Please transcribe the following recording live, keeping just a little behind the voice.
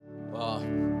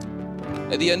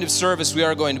At the end of service, we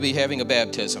are going to be having a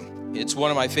baptism. It's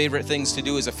one of my favorite things to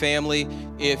do as a family.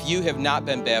 If you have not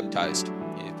been baptized,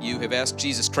 if you have asked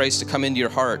Jesus Christ to come into your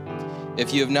heart,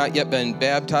 if you have not yet been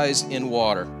baptized in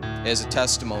water as a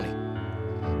testimony,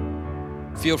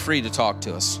 feel free to talk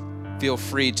to us. Feel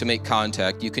free to make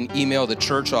contact. You can email the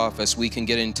church office. We can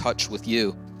get in touch with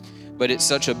you. But it's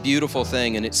such a beautiful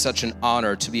thing, and it's such an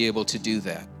honor to be able to do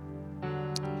that.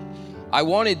 I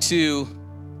wanted to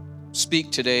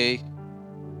speak today,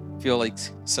 feel like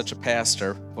such a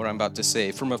pastor, what I'm about to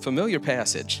say, from a familiar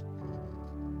passage.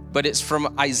 But it's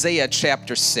from Isaiah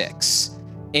chapter 6.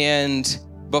 And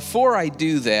before I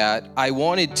do that, I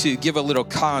wanted to give a little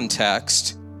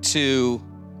context to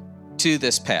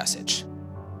this passage.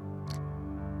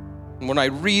 When I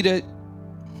read it,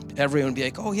 everyone will be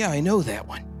like, oh yeah, I know that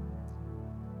one.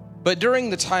 But during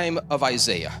the time of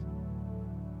Isaiah,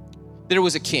 there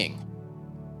was a king.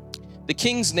 The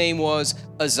king's name was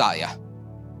Uzziah.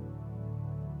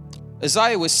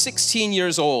 Uzziah was 16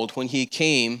 years old when he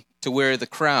came to wear the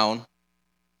crown.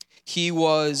 He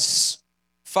was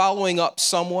following up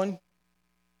someone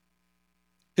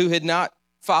who had not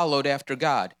followed after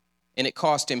God, and it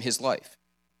cost him his life.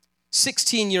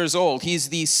 16 years old, he's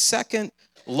the second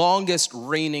longest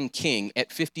reigning king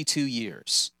at 52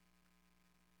 years.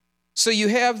 So you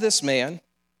have this man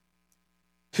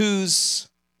whose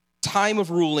time of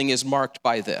ruling is marked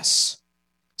by this.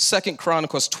 2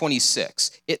 Chronicles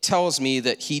 26, it tells me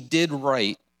that he did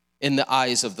right in the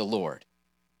eyes of the Lord.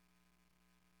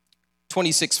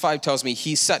 26:5 tells me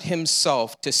he set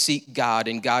himself to seek God,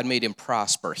 and God made him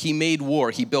prosper. He made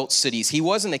war, he built cities. He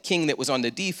wasn't a king that was on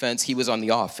the defense, he was on the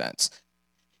offense.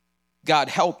 God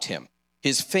helped him.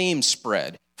 His fame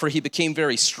spread, for he became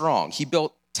very strong. He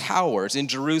built towers in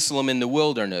Jerusalem in the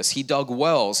wilderness. He dug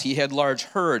wells. He had large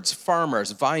herds,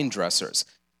 farmers, vine dressers.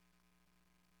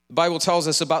 The Bible tells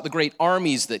us about the great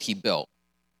armies that he built.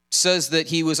 It says that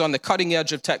he was on the cutting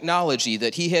edge of technology,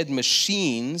 that he had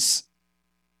machines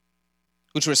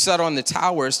which were set on the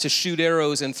towers to shoot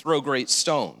arrows and throw great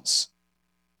stones.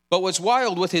 But what's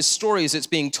wild with his story is it's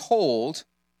being told,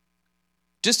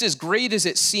 just as great as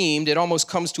it seemed, it almost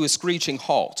comes to a screeching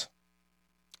halt.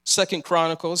 2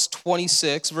 Chronicles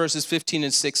 26, verses 15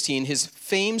 and 16, his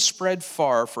fame spread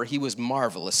far, for he was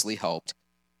marvelously helped,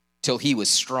 till he was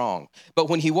strong. But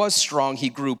when he was strong, he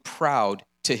grew proud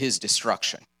to his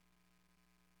destruction.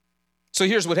 So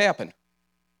here's what happened.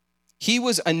 He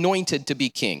was anointed to be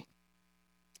king.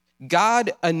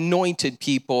 God anointed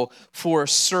people for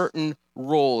certain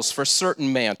roles, for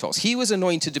certain mantles. He was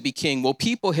anointed to be king. Well,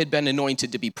 people had been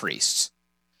anointed to be priests.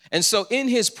 And so in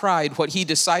his pride, what he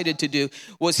decided to do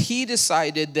was he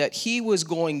decided that he was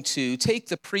going to take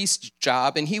the priest's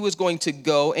job, and he was going to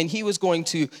go and he was going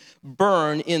to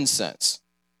burn incense,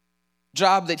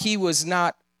 job that he was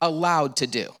not allowed to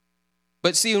do.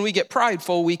 But see, when we get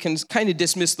prideful, we can kind of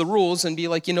dismiss the rules and be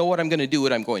like, you know what, I'm going to do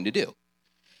what I'm going to do.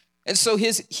 And so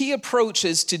he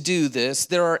approaches to do this.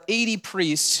 There are 80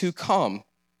 priests who come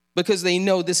because they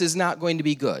know this is not going to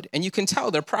be good. And you can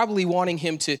tell they're probably wanting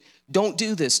him to, don't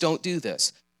do this, don't do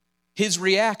this. His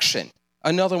reaction,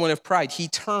 another one of pride, he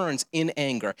turns in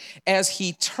anger. As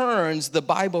he turns, the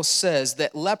Bible says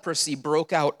that leprosy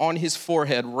broke out on his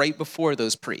forehead right before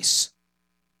those priests.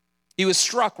 He was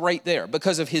struck right there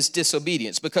because of his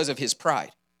disobedience, because of his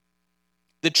pride.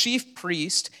 The chief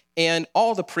priest and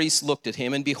all the priests looked at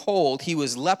him, and behold, he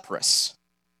was leprous.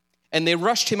 And they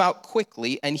rushed him out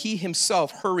quickly, and he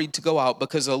himself hurried to go out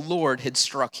because the Lord had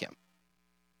struck him.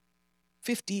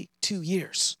 52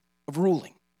 years of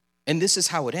ruling, and this is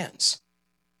how it ends.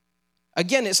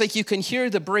 Again, it's like you can hear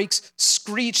the brakes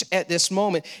screech at this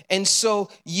moment. And so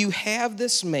you have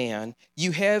this man,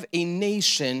 you have a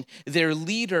nation, their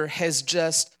leader has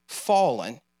just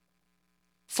fallen.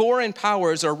 Foreign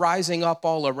powers are rising up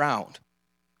all around.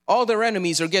 All their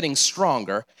enemies are getting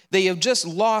stronger. They have just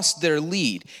lost their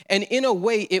lead. And in a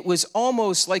way, it was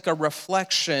almost like a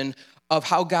reflection of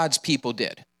how God's people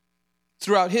did.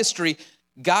 Throughout history,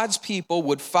 God's people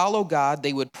would follow God,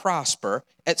 they would prosper.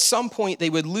 At some point, they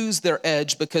would lose their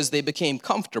edge because they became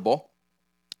comfortable.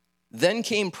 Then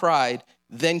came pride,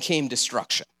 then came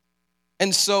destruction.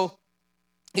 And so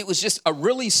it was just a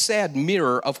really sad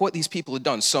mirror of what these people had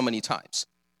done so many times.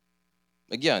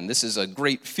 Again, this is a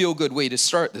great feel-good way to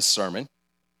start this sermon,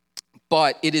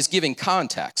 but it is giving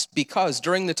context because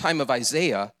during the time of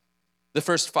Isaiah, the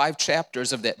first 5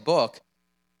 chapters of that book,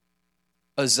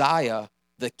 Uzziah,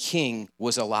 the king,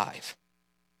 was alive.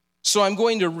 So I'm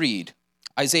going to read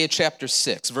Isaiah chapter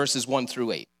 6, verses 1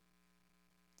 through 8.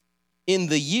 In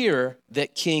the year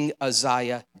that King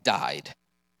Uzziah died,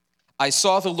 I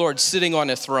saw the Lord sitting on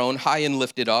a throne, high and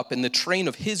lifted up, and the train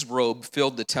of his robe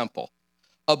filled the temple.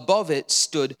 Above it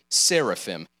stood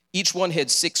seraphim. Each one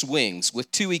had 6 wings. With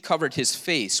 2 he covered his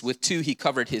face, with 2 he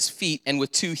covered his feet, and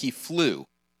with 2 he flew.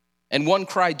 And one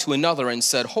cried to another and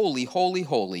said, Holy, holy,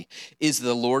 holy is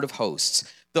the Lord of hosts.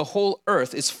 The whole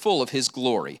earth is full of his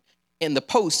glory. And the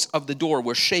posts of the door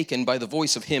were shaken by the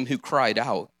voice of him who cried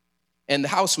out. And the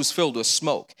house was filled with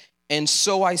smoke. And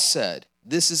so I said,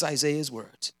 this is Isaiah's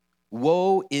words.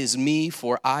 Woe is me,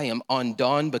 for I am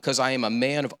undone, because I am a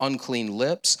man of unclean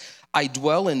lips. I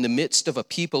dwell in the midst of a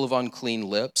people of unclean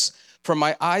lips. For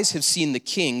my eyes have seen the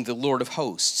King, the Lord of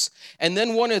hosts. And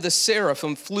then one of the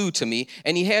seraphim flew to me,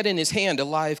 and he had in his hand a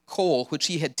live coal, which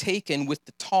he had taken with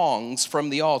the tongs from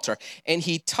the altar. And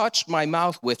he touched my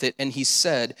mouth with it, and he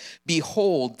said,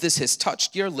 Behold, this has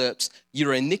touched your lips.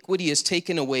 Your iniquity is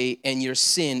taken away, and your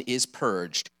sin is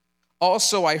purged.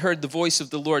 Also, I heard the voice of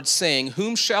the Lord saying,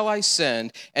 Whom shall I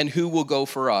send, and who will go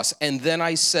for us? And then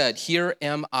I said, Here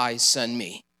am I, send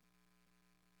me.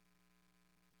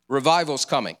 Revival's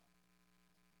coming.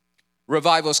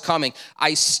 Revival's coming.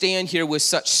 I stand here with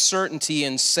such certainty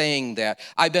in saying that.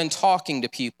 I've been talking to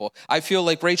people. I feel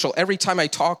like, Rachel, every time I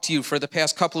talk to you for the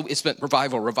past couple of weeks, it's been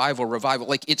revival, revival, revival.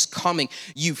 Like it's coming.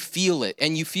 You feel it,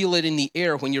 and you feel it in the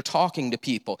air when you're talking to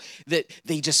people, that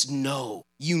they just know.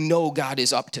 You know God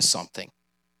is up to something.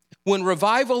 When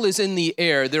revival is in the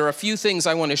air, there are a few things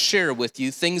I want to share with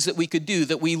you, things that we could do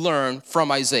that we learn from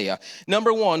Isaiah.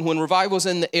 Number one, when revival's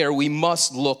in the air, we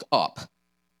must look up.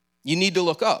 You need to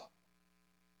look up.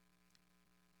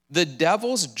 The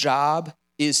devil's job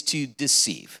is to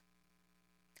deceive.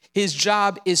 His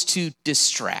job is to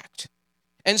distract.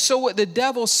 And so what the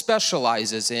devil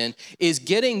specializes in is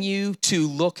getting you to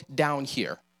look down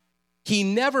here. He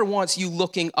never wants you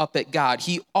looking up at God.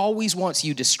 He always wants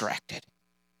you distracted.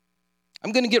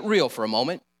 I'm going to get real for a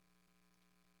moment.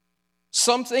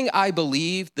 Something I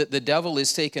believe that the devil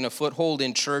is taking a foothold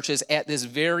in churches at this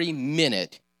very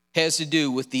minute has to do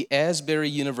with the Asbury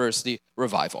University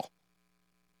revival.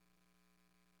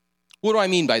 What do I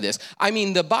mean by this? I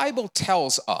mean, the Bible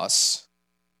tells us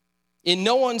in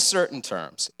no uncertain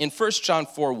terms, in 1 John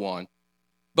 4:1,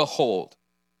 behold,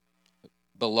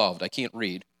 beloved, I can't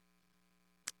read.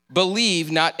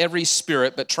 Believe not every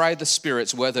spirit, but try the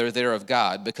spirits whether they're of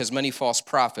God, because many false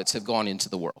prophets have gone into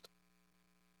the world.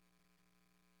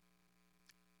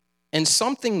 And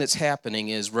something that's happening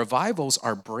is revivals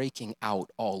are breaking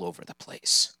out all over the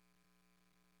place.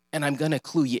 And I'm going to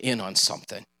clue you in on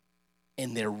something.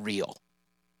 And they're real.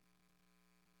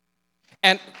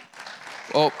 And,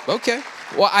 oh, okay.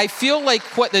 Well, I feel like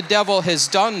what the devil has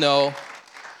done, though,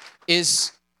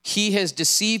 is he has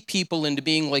deceived people into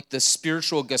being like the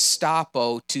spiritual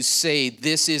Gestapo to say,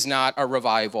 this is not a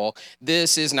revival,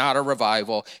 this is not a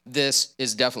revival, this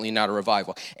is definitely not a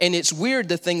revival. And it's weird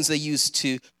the things they use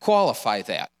to qualify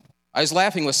that. I was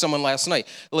laughing with someone last night.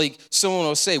 Like, someone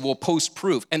will say, well, post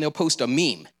proof, and they'll post a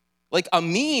meme. Like, a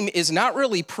meme is not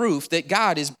really proof that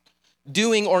God is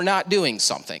doing or not doing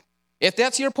something. If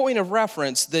that's your point of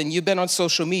reference, then you've been on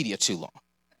social media too long.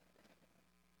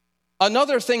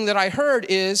 Another thing that I heard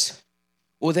is,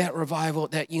 well, that revival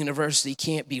at that university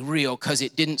can't be real because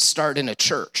it didn't start in a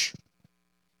church.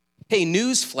 Hey,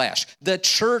 newsflash, the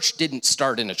church didn't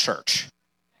start in a church.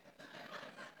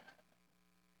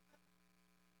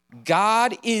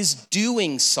 God is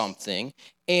doing something,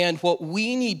 and what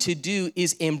we need to do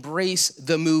is embrace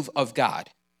the move of God.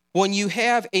 When you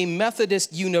have a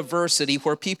Methodist university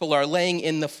where people are laying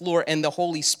in the floor and the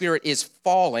Holy Spirit is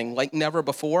falling like never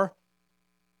before,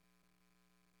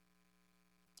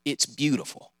 it's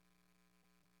beautiful.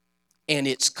 And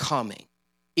it's coming.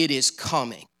 It is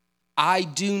coming. I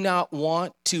do not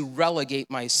want to relegate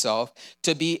myself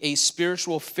to be a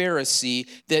spiritual Pharisee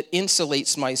that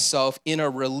insulates myself in a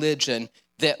religion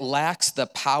that lacks the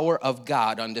power of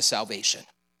God unto salvation.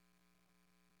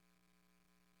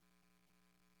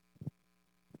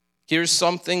 Here's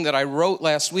something that I wrote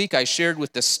last week. I shared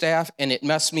with the staff, and it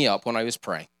messed me up when I was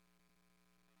praying.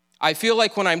 I feel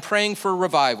like when I'm praying for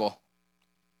revival,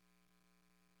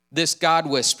 this God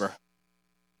whisper,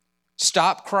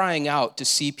 stop crying out to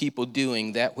see people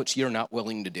doing that which you're not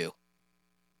willing to do.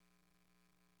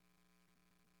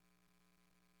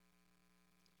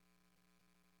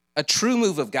 A true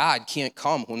move of God can't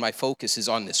come when my focus is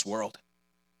on this world.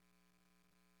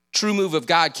 True move of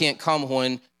God can't come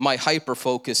when my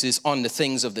hyper-focus is on the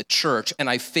things of the church and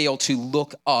I fail to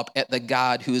look up at the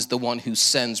God who is the one who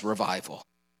sends revival.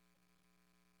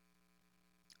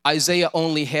 Isaiah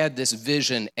only had this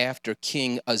vision after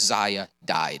King Uzziah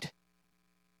died.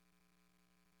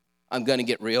 I'm going to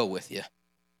get real with you.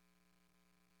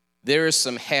 There are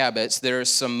some habits, there are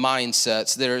some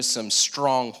mindsets, there are some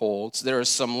strongholds, there are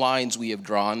some lines we have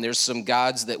drawn, there's some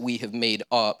gods that we have made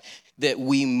up that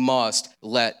we must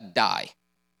let die.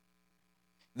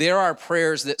 There are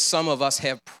prayers that some of us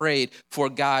have prayed for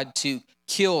God to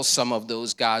kill some of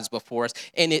those gods before us,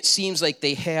 and it seems like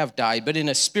they have died, but in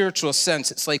a spiritual sense,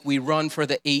 it's like we run for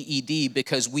the AED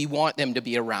because we want them to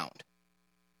be around.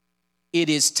 It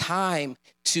is time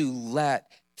to let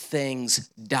things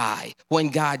die. When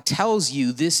God tells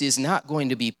you this is not going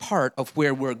to be part of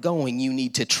where we're going, you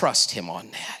need to trust him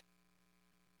on that.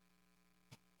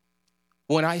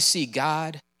 When I see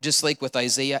God, just like with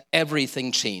Isaiah,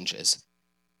 everything changes.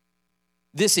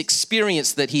 This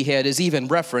experience that he had is even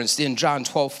referenced in John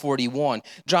 12:41.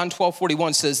 John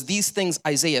 12:41 says, these things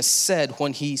Isaiah said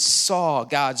when he saw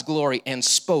God's glory and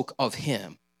spoke of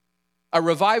him. A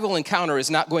revival encounter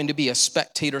is not going to be a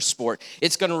spectator sport.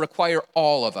 It's going to require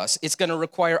all of us. It's going to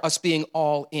require us being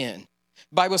all in.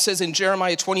 The Bible says in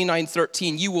Jeremiah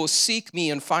 29:13, you will seek me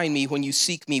and find me when you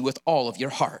seek me with all of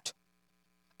your heart.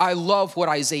 I love what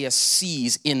Isaiah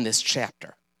sees in this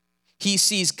chapter. He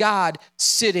sees God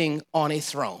sitting on a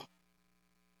throne,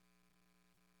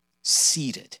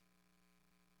 seated.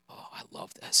 Oh, I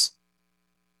love this.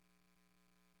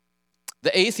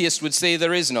 The atheist would say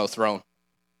there is no throne.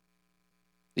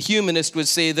 The humanist would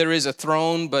say there is a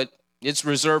throne, but it's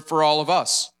reserved for all of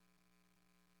us.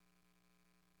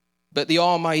 But the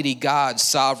Almighty God,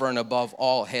 sovereign above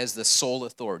all, has the sole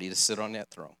authority to sit on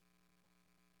that throne.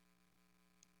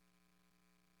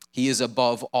 He is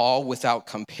above all, without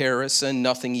comparison.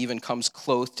 Nothing even comes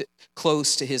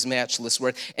close to his matchless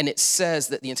word. And it says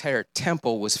that the entire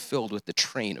temple was filled with the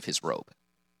train of his robe.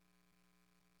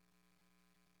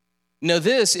 Now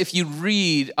this, if you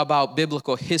read about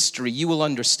biblical history, you will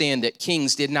understand that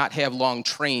kings did not have long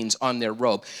trains on their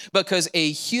robe, because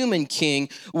a human king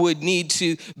would need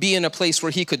to be in a place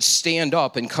where he could stand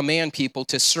up and command people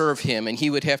to serve him, and he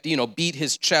would have to, beat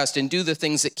his chest and do the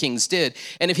things that kings did.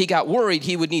 And if he got worried,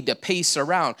 he would need to pace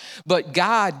around. But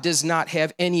God does not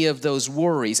have any of those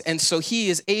worries, and so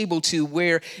he is able to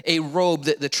wear a robe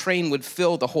that the train would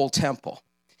fill the whole temple.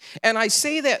 And I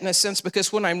say that in a sense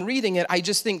because when I'm reading it, I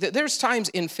just think that there's times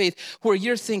in faith where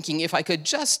you're thinking, if I could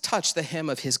just touch the hem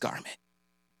of his garment.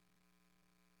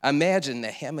 Imagine the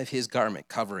hem of his garment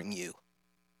covering you.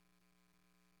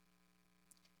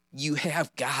 You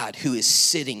have God who is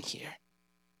sitting here,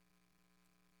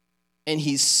 and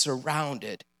he's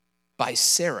surrounded by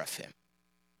seraphim.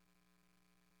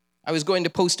 I was going to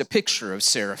post a picture of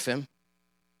seraphim,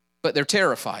 but they're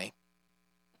terrifying.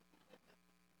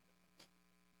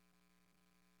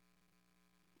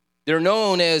 They're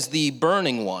known as the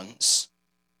burning ones.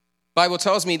 The Bible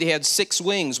tells me they had 6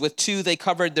 wings. With 2, they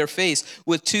covered their face.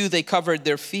 With 2, they covered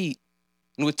their feet.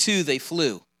 And with 2, they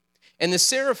flew. And the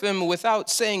seraphim,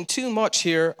 without saying too much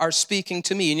here, are speaking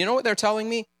to me. And you know what they're telling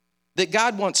me? That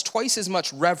God wants twice as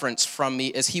much reverence from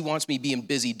me as he wants me being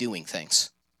busy doing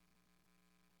things.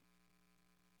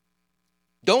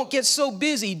 Don't get so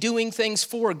busy doing things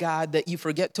for God that you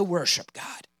forget to worship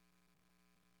God.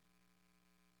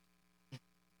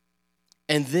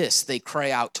 And this they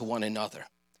cry out to one another.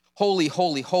 Holy,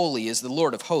 holy, holy is the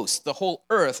Lord of hosts. The whole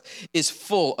earth is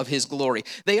full of his glory.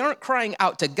 They aren't crying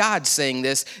out to God saying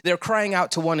this. They're crying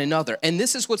out to one another. And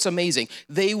this is what's amazing.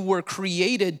 They were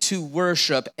created to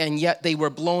worship, and yet they were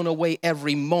blown away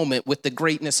every moment with the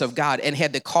greatness of God and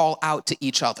had to call out to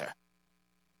each other.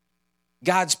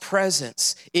 God's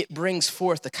presence, it brings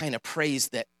forth the kind of praise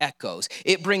that echoes.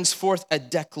 It brings forth a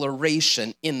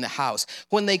declaration in the house.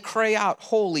 When they cry out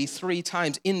holy 3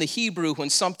 times, in the Hebrew, when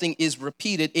something is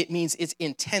repeated, it means it's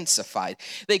intensified.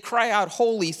 They cry out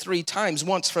holy 3 times,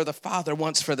 once for the Father,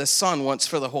 once for the Son, once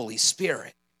for the Holy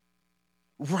Spirit.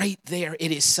 Right there,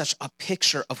 it is such a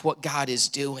picture of what God is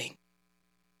doing.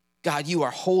 God, you are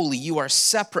holy. You are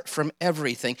separate from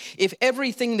everything. If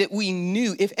everything that we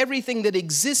knew, if everything that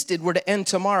existed were to end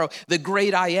tomorrow, the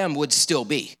great I am would still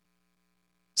be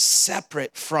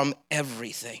separate from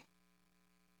everything.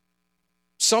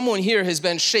 Someone here has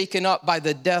been shaken up by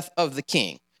the death of the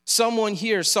king. Someone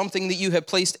here, something that you have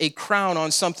placed a crown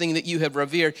on, something that you have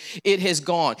revered, it has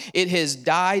gone. It has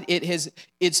died.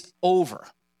 It's over.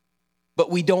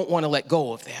 But we don't want to let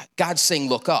go of that. God's saying,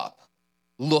 look up.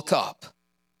 Look up.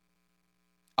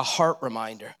 A heart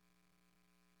reminder.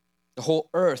 The whole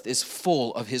earth is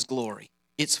full of his glory.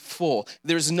 It's full.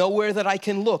 There's nowhere that I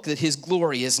can look that his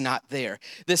glory is not there.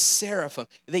 The seraphim,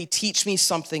 they teach me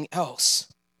something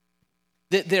else.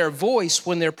 That their voice,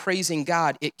 when they're praising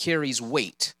God, it carries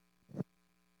weight. It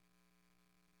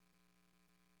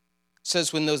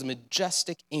says when those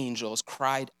majestic angels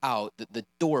cried out that the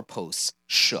doorposts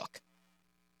shook.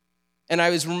 And I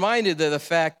was reminded of the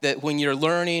fact that when you're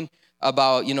learning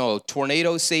about,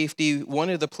 tornado safety,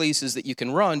 one of the places that you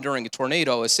can run during a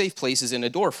tornado, a safe place, is in a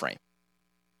door frame.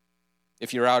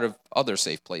 If you're out of other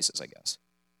safe places, I guess.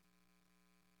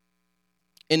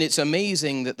 And it's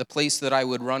amazing that the place that I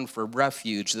would run for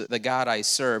refuge, that the God I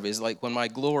serve, is like when my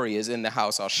glory is in the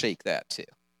house, I'll shake that too.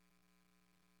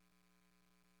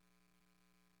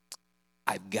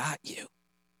 I've got you.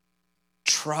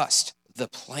 Trust the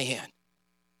plan.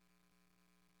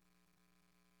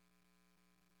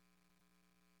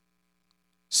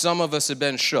 Some of us have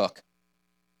been shook,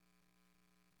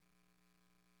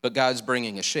 but God's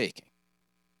bringing a shaking.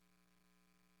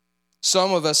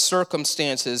 Some of us,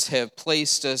 circumstances have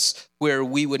placed us where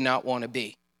we would not want to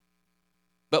be.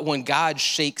 But when God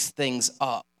shakes things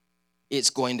up,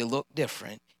 it's going to look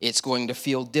different. It's going to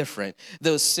feel different.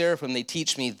 Those seraphim, they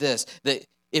teach me this, that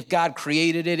if God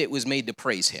created it, it was made to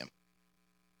praise him.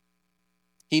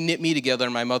 He knit me together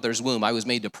in my mother's womb. I was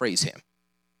made to praise him.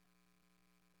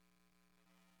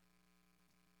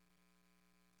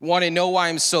 Want to know why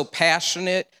I'm so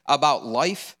passionate about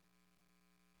life?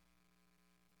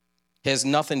 It has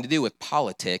nothing to do with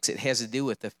politics. It has to do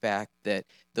with the fact that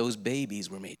those babies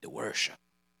were made to worship.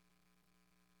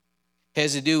 It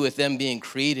has to do with them being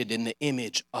created in the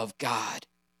image of God.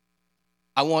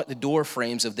 I want the door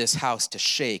frames of this house to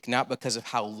shake, not because of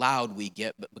how loud we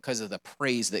get, but because of the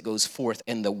praise that goes forth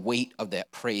and the weight of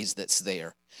that praise that's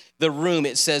there. The room,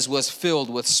 it says, was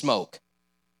filled with smoke.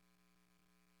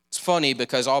 It's funny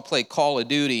because I'll play Call of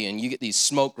Duty and you get these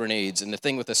smoke grenades, and the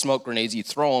thing with the smoke grenades, you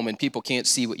throw them and people can't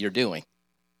see what you're doing.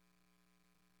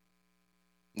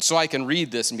 And so I can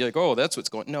read this and be like, oh, that's what's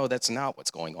going on. No, that's not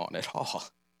what's going on at all.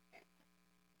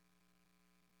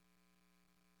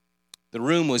 The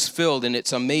room was filled, and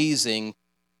it's amazing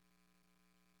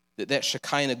that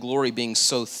Shekinah glory being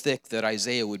so thick that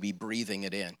Isaiah would be breathing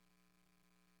it in.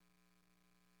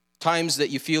 Times that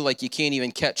you feel like you can't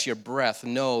even catch your breath,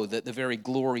 know that the very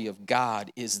glory of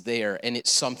God is there, and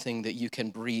it's something that you can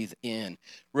breathe in.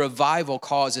 Revival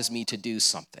causes me to do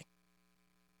something.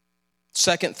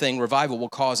 Second thing, revival will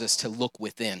cause us to look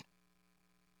within.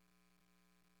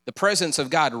 The presence of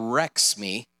God wrecks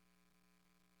me.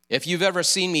 If you've ever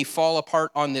seen me fall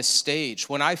apart on this stage,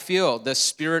 when I feel the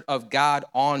Spirit of God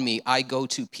on me, I go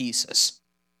to pieces.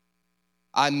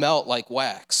 I melt like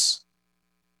wax.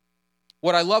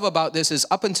 What I love about this is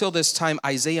up until this time,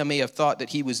 Isaiah may have thought that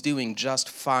he was doing just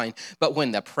fine. But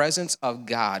when the presence of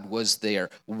God was there,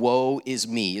 woe is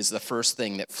me is the first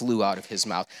thing that flew out of his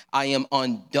mouth. I am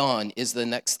undone is the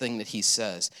next thing that he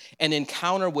says. An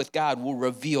encounter with God will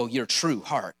reveal your true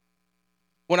heart.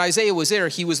 When Isaiah was there,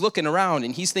 he was looking around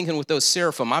and he's thinking with those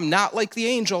seraphim, I'm not like the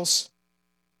angels.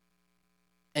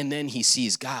 And then he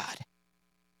sees God.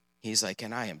 He's like,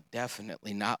 and I am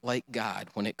definitely not like God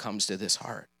when it comes to this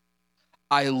heart.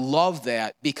 I love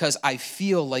that because I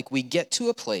feel like we get to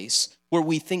a place where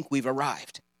we think we've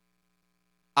arrived.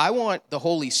 I want the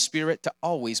Holy Spirit to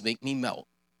always make me melt.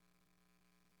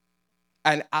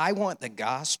 And I want the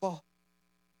gospel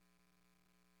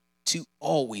to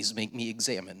always make me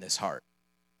examine this heart.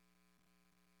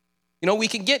 We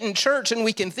can get in church and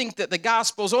we can think that the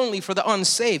gospel's only for the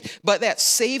unsaved, but that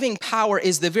saving power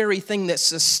is the very thing that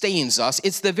sustains us.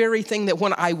 It's the very thing that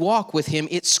when I walk with him,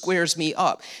 it squares me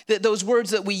up. That those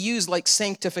words that we use like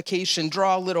sanctification,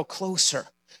 draw a little closer,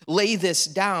 lay this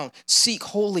down, seek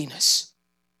holiness.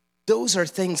 Those are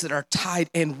things that are tied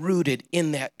and rooted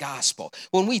in that gospel.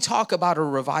 When we talk about a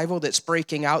revival that's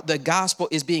breaking out, the gospel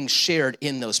is being shared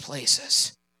in those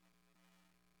places.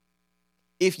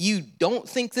 If you don't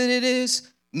think that it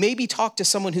is, maybe talk to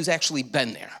someone who's actually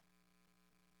been there.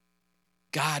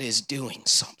 God is doing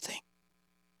something.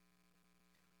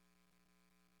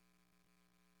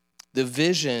 The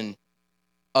vision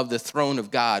of the throne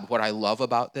of God, what I love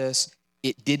about this,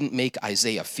 it didn't make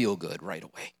Isaiah feel good right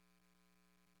away.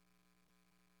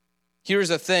 Here's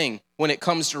the thing, when it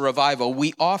comes to revival,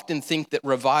 we often think that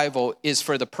revival is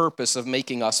for the purpose of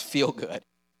making us feel good.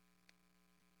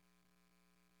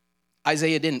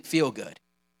 Isaiah didn't feel good.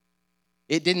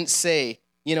 It didn't say,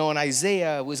 and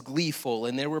Isaiah was gleeful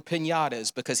and there were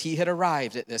piñatas because he had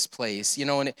arrived at this place,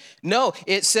 No,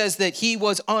 it says that he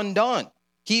was undone.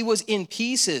 He was in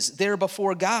pieces there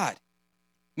before God.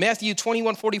 Matthew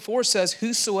 21:44 says,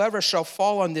 whosoever shall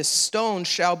fall on this stone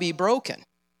shall be broken.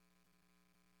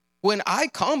 When I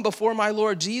come before my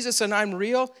Lord Jesus and I'm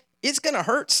real, it's going to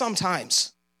hurt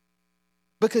sometimes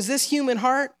because this human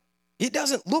heart, it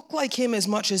doesn't look like him as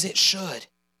much as it should.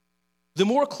 The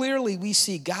more clearly we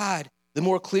see God, the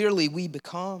more clearly we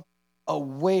become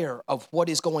aware of what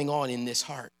is going on in this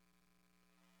heart.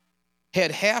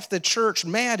 had half the church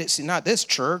mad. It's not this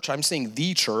church, I'm saying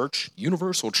the church,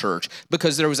 Universal Church,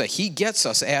 because there was a He Gets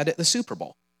Us ad at the Super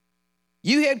Bowl.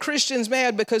 You had Christians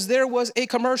mad because there was a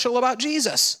commercial about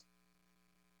Jesus.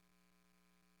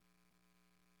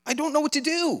 I don't know what to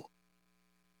do.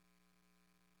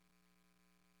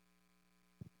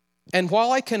 And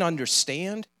while I can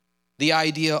understand the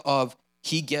idea of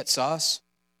He gets us,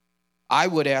 I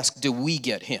would ask, do we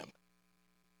get Him?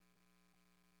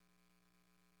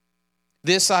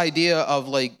 This idea of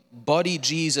like buddy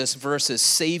Jesus versus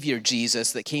Savior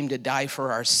Jesus that came to die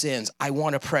for our sins, I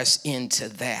want to press into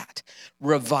that.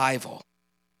 Revival.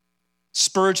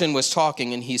 Spurgeon was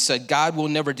talking and he said, God will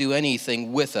never do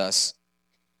anything with us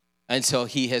until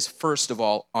He has first of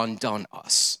all undone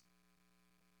us.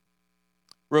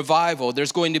 Revival,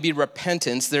 there's going to be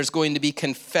repentance, there's going to be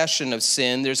confession of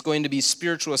sin, there's going to be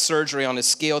spiritual surgery on a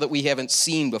scale that we haven't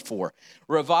seen before.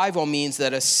 Revival means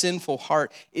that a sinful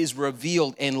heart is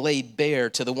revealed and laid bare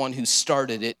to the one who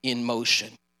started it in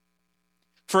motion.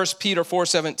 1 Peter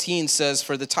 4:17 says,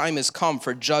 for the time has come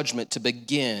for judgment to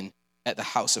begin at the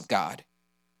house of God.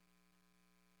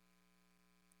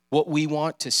 What we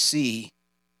want to see,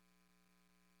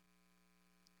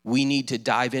 we need to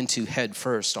dive into head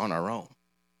first on our own.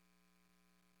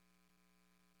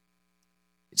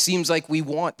 It seems like we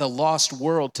want the lost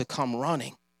world to come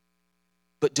running,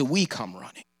 but do we come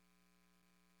running?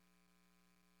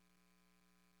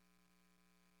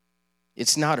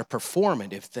 It's not a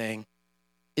performative thing.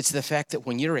 It's the fact that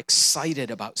when you're excited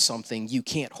about something, you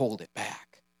can't hold it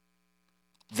back.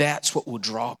 That's what will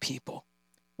draw people.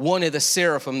 One of the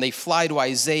seraphim, they fly to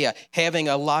Isaiah having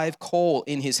a live coal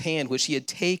in his hand, which he had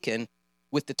taken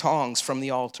with the tongs from the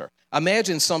altar.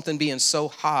 Imagine something being so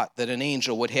hot that an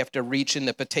angel would have to reach in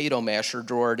the potato masher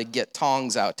drawer to get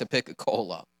tongs out to pick a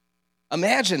coal up.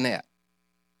 Imagine that.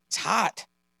 It's hot.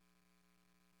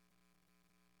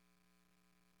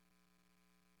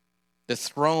 The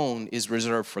throne is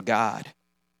reserved for God.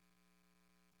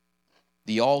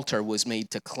 The altar was made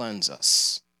to cleanse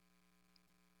us.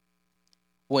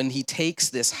 When He takes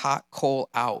this hot coal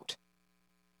out,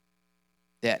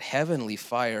 that heavenly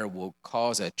fire will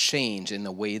cause a change in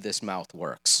the way this mouth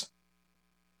works.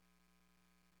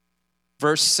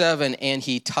 Verse 7, and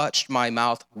He touched my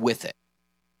mouth with it.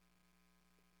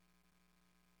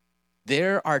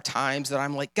 There are times that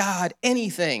I'm like, God,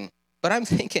 anything. But I'm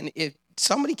thinking, if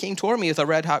somebody came toward me with a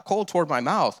red hot coal toward my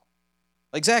mouth,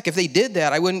 like, Zach, if they did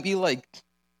that, I wouldn't be like,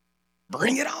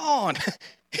 bring it on.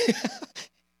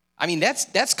 I mean,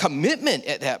 that's commitment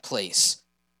at that place.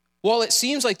 While it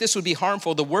seems like this would be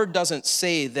harmful, the word doesn't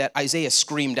say that Isaiah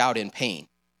screamed out in pain.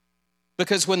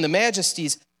 Because when the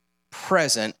Majesty's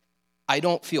present, I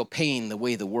don't feel pain the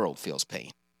way the world feels pain.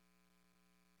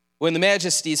 When the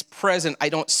Majesty's present, I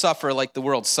don't suffer like the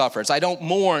world suffers. I don't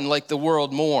mourn like the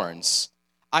world mourns.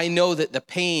 I know that the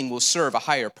pain will serve a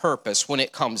higher purpose when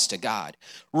it comes to God.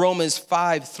 Romans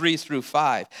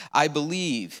 5:3-5, I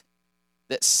believe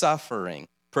that suffering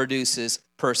produces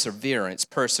perseverance,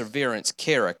 perseverance,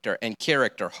 character, and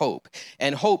character, hope.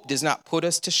 And hope does not put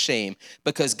us to shame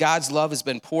because God's love has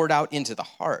been poured out into the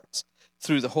hearts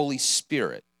through the Holy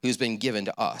Spirit who's been given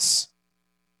to us.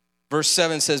 Verse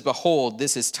 7 says, behold,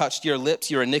 this has touched your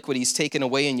lips, your iniquity is taken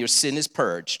away, and your sin is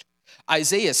purged.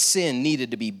 Isaiah's sin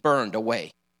needed to be burned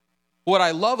away. What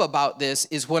I love about this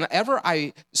is whenever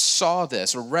I saw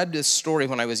this or read this story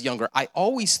when I was younger, I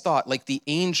always thought like the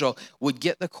angel would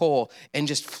get the coal and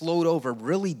just float over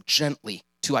really gently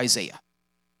to Isaiah.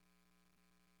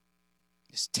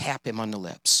 Just tap him on the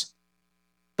lips.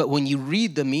 But when you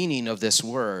read the meaning of this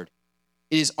word,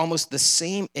 it is almost the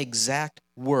same exact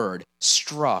word,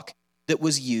 struck, that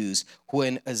was used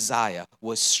when Isaiah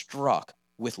was struck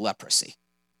with leprosy.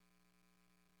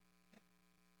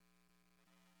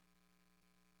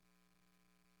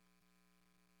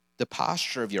 The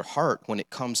posture of your heart when it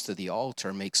comes to the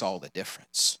altar makes all the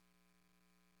difference.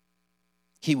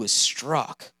 He was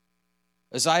struck.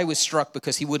 Isaiah was struck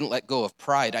because he wouldn't let go of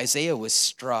pride. Isaiah was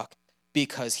struck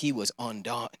because he was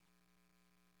undone.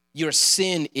 Your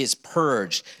sin is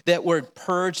purged. That word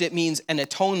purged, it means an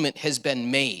atonement has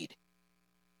been made.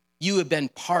 You have been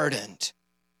pardoned.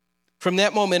 From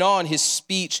that moment on, his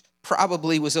speech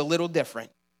probably was a little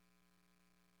different.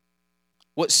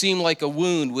 What seemed like a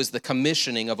wound was the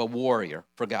commissioning of a warrior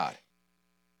for God.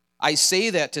 I say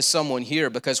that to someone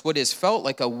here because what has felt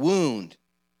like a wound,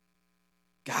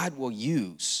 God will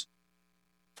use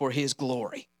for His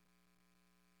glory.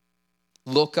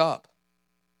 Look up.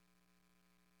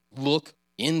 Look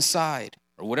inside,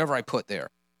 or whatever I put there.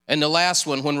 And the last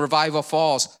one, when revival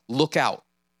falls, look out.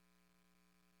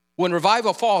 When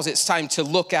revival falls, it's time to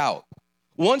look out.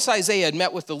 Once Isaiah had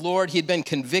met with the Lord, he had been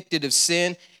convicted of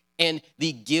sin, and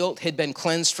the guilt had been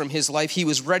cleansed from his life. He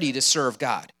was ready to serve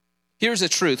God. Here's the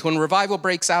truth. When revival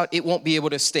breaks out, it won't be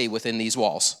able to stay within these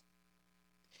walls.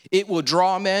 It will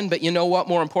draw men, but you know what?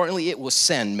 More importantly, it will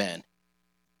send men.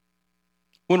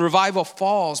 When revival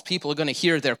falls, people are going to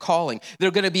hear their calling.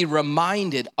 They're going to be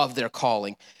reminded of their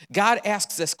calling. God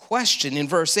asks this question in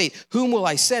verse 8, whom will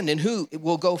I send and who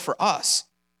will go for us?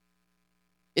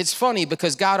 It's funny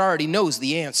because God already knows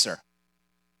the answer.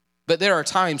 But there are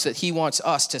times that he wants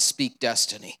us to speak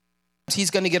destiny.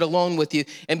 He's going to get alone with you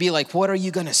and be like, what are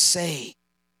you going to say?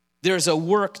 There's a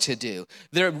work to do.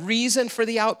 The reason for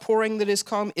the outpouring that has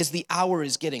come is the hour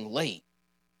is getting late.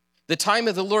 The time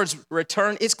of the Lord's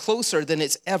return is closer than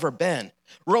it's ever been.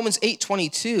 Romans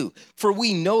 8:22, for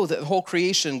we know that the whole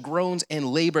creation groans and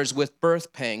labors with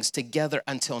birth pangs together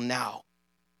until now.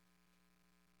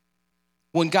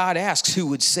 When God asks, who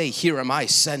would say, here am I,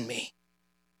 send me?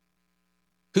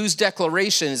 Whose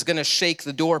declaration is going to shake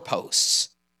the doorposts?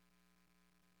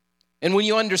 And when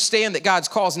you understand that God's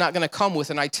call is not going to come with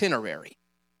an itinerary,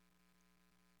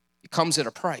 it comes at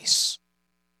a price.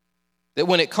 That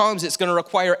when it comes, it's going to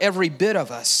require every bit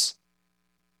of us.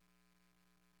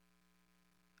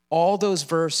 All those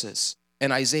verses,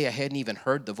 and Isaiah hadn't even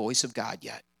heard the voice of God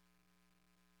yet.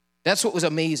 That's what was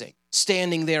amazing.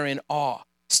 Standing there in awe,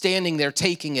 standing there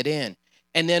taking it in.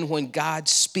 And then when God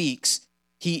speaks,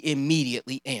 he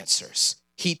immediately answers.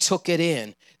 He took it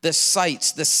in. The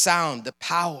sights, the sound, the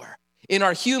power. In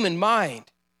our human mind,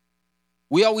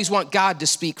 we always want God to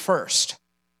speak first.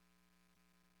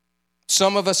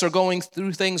 Some of us are going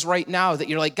through things right now that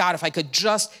you're like, God, if I could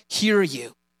just hear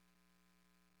you.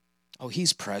 Oh,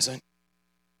 he's present.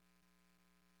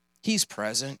 He's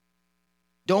present.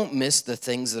 Don't miss the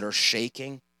things that are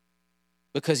shaking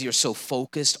because you're so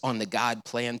focused on the God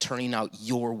plan turning out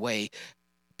your way.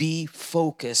 Be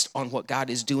focused on what God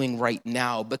is doing right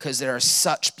now because there are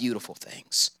such beautiful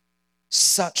things.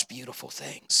 Such beautiful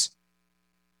things.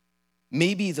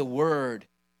 Maybe the word,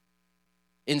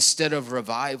 instead of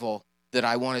revival, that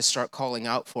I want to start calling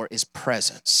out for is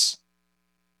presence.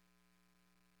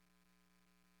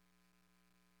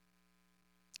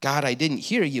 God, I didn't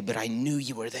hear you, but I knew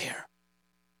you were there.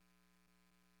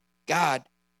 God,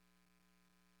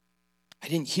 I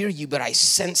didn't hear you, but I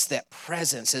sensed that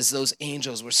presence as those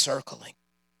angels were circling.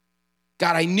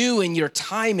 God, I knew in your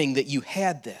timing that you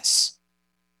had this.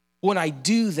 When I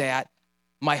do that,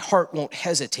 my heart won't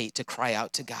hesitate to cry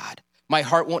out to God. My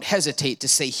heart won't hesitate to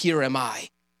say, here am I.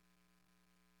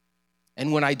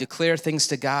 And when I declare things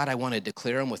to God, I want to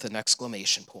declare them with an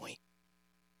exclamation point.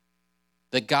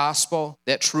 The gospel,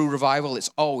 that true revival,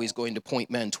 is always going to point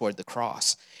men toward the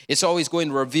cross. It's always going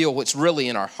to reveal what's really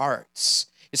in our hearts.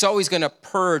 It's always going to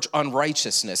purge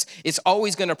unrighteousness. It's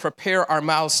always going to prepare our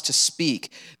mouths to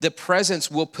speak. The presence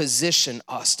will position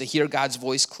us to hear God's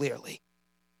voice clearly.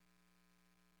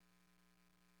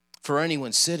 For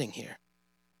anyone sitting here,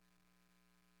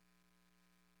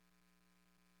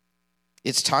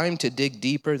 it's time to dig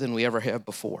deeper than we ever have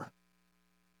before.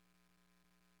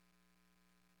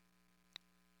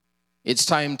 It's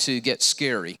time to get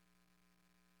scary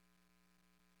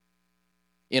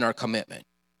in our commitment.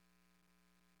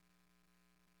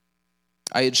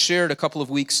 I had shared a couple of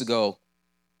weeks ago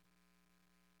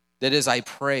that as I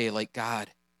pray, like, God,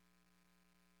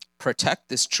 protect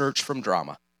this church from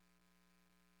drama.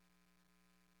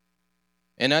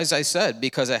 And as I said,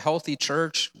 because a healthy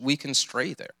church, we can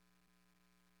stray there.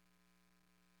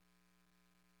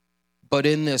 But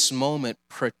in this moment,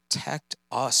 protect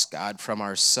us, God, from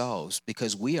ourselves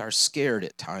because we are scared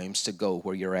at times to go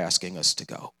where you're asking us to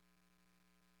go.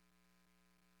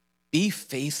 Be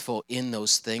faithful in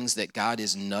those things that God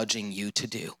is nudging you to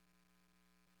do.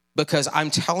 Because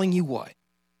I'm telling you what,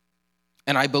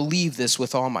 and I believe this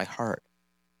with all my heart,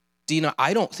 Dina,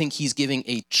 I don't think he's giving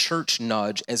a church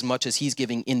nudge as much as he's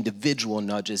giving individual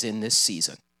nudges in this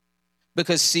season.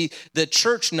 Because see, the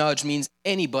church nudge means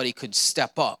anybody could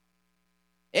step up.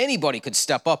 Anybody could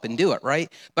step up and do it,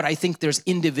 right? But I think there's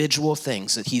individual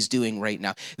things that he's doing right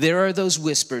now. There are those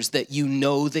whispers that you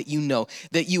know,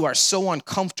 that you are so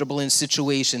uncomfortable in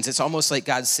situations. It's almost like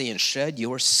God's saying, shed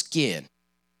your skin.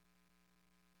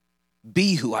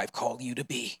 Be who I've called you to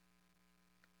be.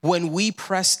 When we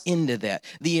press into that,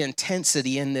 the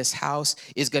intensity in this house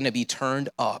is going to be turned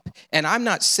up. And I'm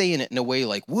not saying it in a way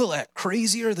like, we'll act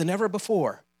crazier than ever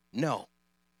before. No.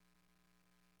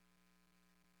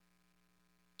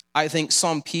 I think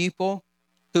some people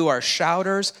who are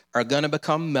shouters are going to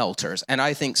become melters. And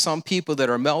I think some people that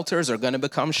are melters are going to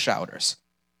become shouters.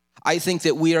 I think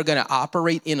that we are going to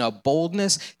operate in a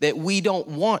boldness that we don't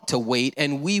want to wait.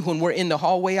 And when we're in the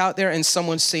hallway out there and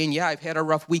someone's saying, yeah, I've had a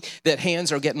rough week, that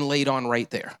hands are getting laid on right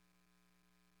there.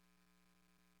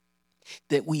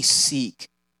 That we seek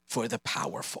for the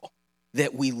powerful,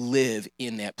 that we live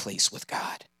in that place with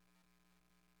God.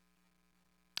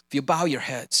 If you bow your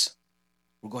heads,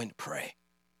 we're going to pray.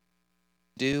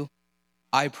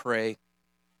 I pray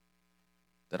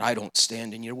that I don't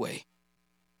stand in your way.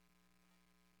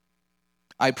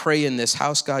 I pray in this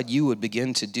house, God, you would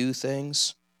begin to do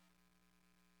things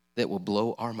that will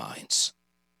blow our minds.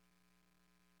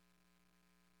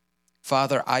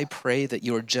 Father, I pray that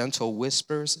your gentle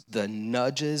whispers, the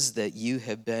nudges that you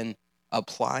have been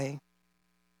applying,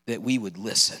 that we would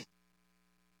listen.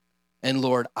 And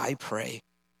Lord, I pray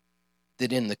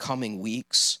that in the coming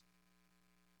weeks,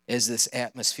 as this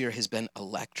atmosphere has been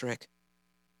electric,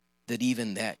 that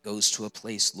even that goes to a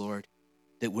place, Lord,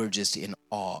 that we're just in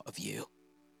awe of you.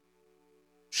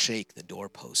 Shake the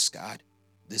doorposts, God.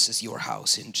 This is your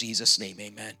house. In Jesus' name,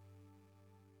 amen.